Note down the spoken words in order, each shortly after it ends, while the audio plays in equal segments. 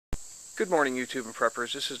Good morning, YouTube and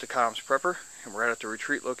preppers. This is the Comms Prepper, and we're out at the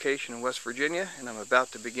retreat location in West Virginia, and I'm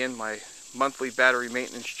about to begin my monthly battery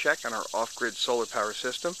maintenance check on our off-grid solar power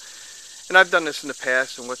system. And I've done this in the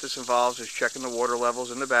past, and what this involves is checking the water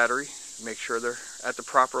levels in the battery, make sure they're at the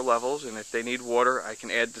proper levels, and if they need water, I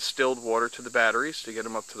can add distilled water to the batteries to get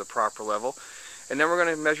them up to the proper level. And then we're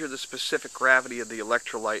going to measure the specific gravity of the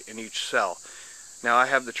electrolyte in each cell. Now I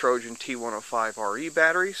have the Trojan T105RE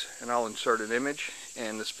batteries, and I'll insert an image,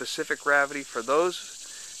 and the specific gravity for those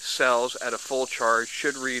cells at a full charge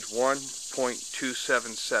should read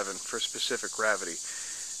 1.277 for specific gravity.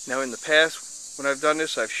 Now in the past, when I've done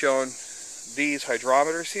this, I've shown these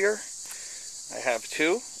hydrometers here. I have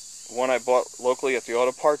two. One I bought locally at the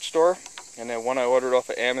auto parts store, and then one I ordered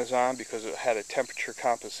off of Amazon because it had a temperature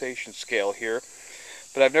compensation scale here.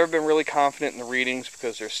 But I've never been really confident in the readings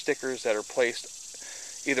because there's stickers that are placed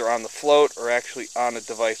either on the float or actually on the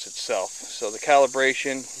device itself. So the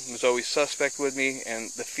calibration was always suspect with me,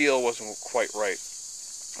 and the feel wasn't quite right.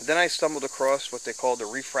 Then I stumbled across what they call the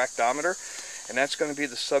refractometer, and that's going to be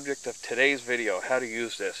the subject of today's video, how to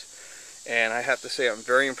use this. And I have to say I'm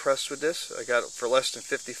very impressed with this. I got it for less than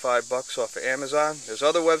 55 bucks off of Amazon. There's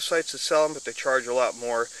other websites that sell them, but they charge a lot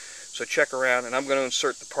more. So check around, and I'm going to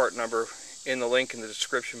insert the part number in the link in the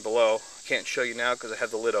description below. I can't show you now because I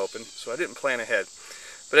have the lid open, so I didn't plan ahead.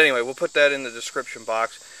 But anyway, we'll put that in the description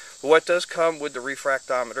box. But what does come with the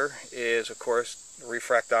refractometer is, of course, the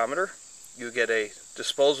refractometer. You get a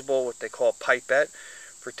disposable, what they call pipette,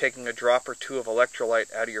 for taking a drop or two of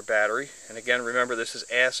electrolyte out of your battery. And again, remember this is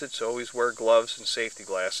acid, so always wear gloves and safety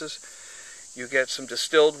glasses. You get some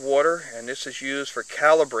distilled water, and this is used for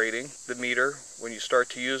calibrating the meter when you start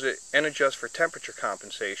to use it and adjust for temperature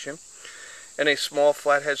compensation. And a small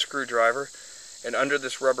flathead screwdriver. And under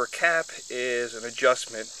this rubber cap is an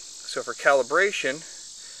adjustment. So for calibration,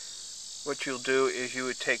 what you'll do is you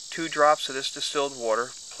would take 2 drops of this distilled water,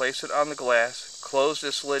 place it on the glass, close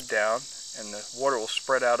this lid down, and the water will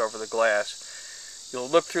spread out over the glass. You'll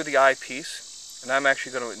look through the eyepiece, and I'm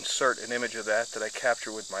actually going to insert an image of that I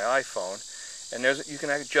captured with my iPhone. And you can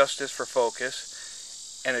adjust this for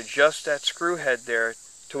focus, and adjust that screw head there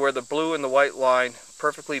to where the blue and the white line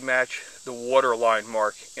perfectly match the water line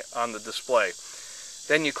mark on the display.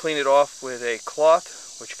 Then you clean it off with a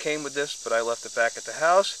cloth, which came with this, but I left it back at the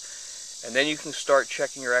house. And then you can start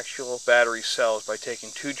checking your actual battery cells by taking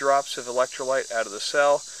 2 drops of electrolyte out of the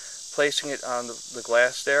cell, placing it on the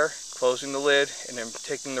glass there, closing the lid, and then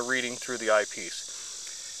taking the reading through the eyepiece.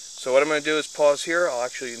 So what I'm going to do is pause here. I'll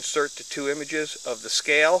actually insert the 2 images of the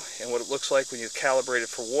scale and what it looks like when you calibrate it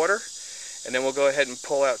for water. And then we'll go ahead and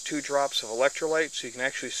pull out 2 drops of electrolyte so you can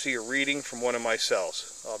actually see a reading from one of my cells.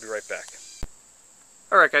 I'll be right back.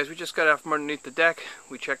 Alright guys, we just got out from underneath the deck.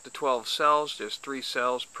 We checked the 12 cells. There's 3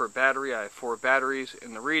 cells per battery. I have 4 batteries,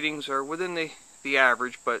 and the readings are within the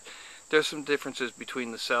average, but there's some differences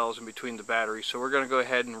between the cells and between the batteries. So we're going to go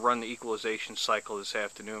ahead and run the equalization cycle this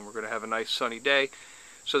afternoon. We're going to have a nice sunny day,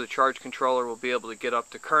 so the charge controller will be able to get up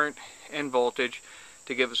the current and voltage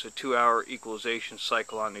to give us a 2-hour equalization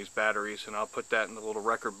cycle on these batteries, and I'll put that in the little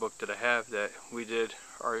record book that I have that we did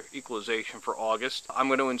our equalization for August. I'm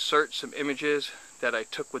going to insert some images that I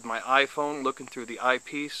took with my iPhone looking through the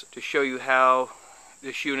eyepiece to show you how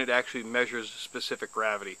this unit actually measures specific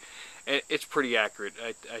gravity. And it's pretty accurate.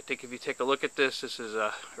 I think if you take a look at this, this is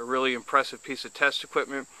a really impressive piece of test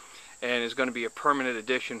equipment, and is going to be a permanent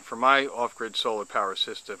addition for my off-grid solar power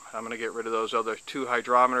system. I'm going to get rid of those other 2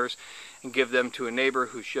 hydrometers and give them to a neighbor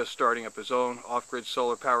who's just starting up his own off-grid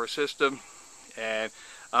solar power system, and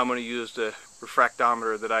I'm going to use the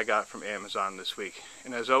refractometer that I got from Amazon this week.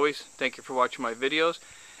 And as always, thank you for watching my videos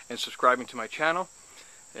and subscribing to my channel.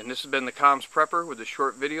 And this has been the Comms Prepper with a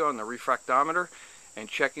short video on the refractometer and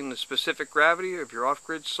checking the specific gravity of your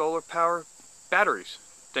off-grid solar power batteries.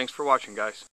 Thanks for watching, guys.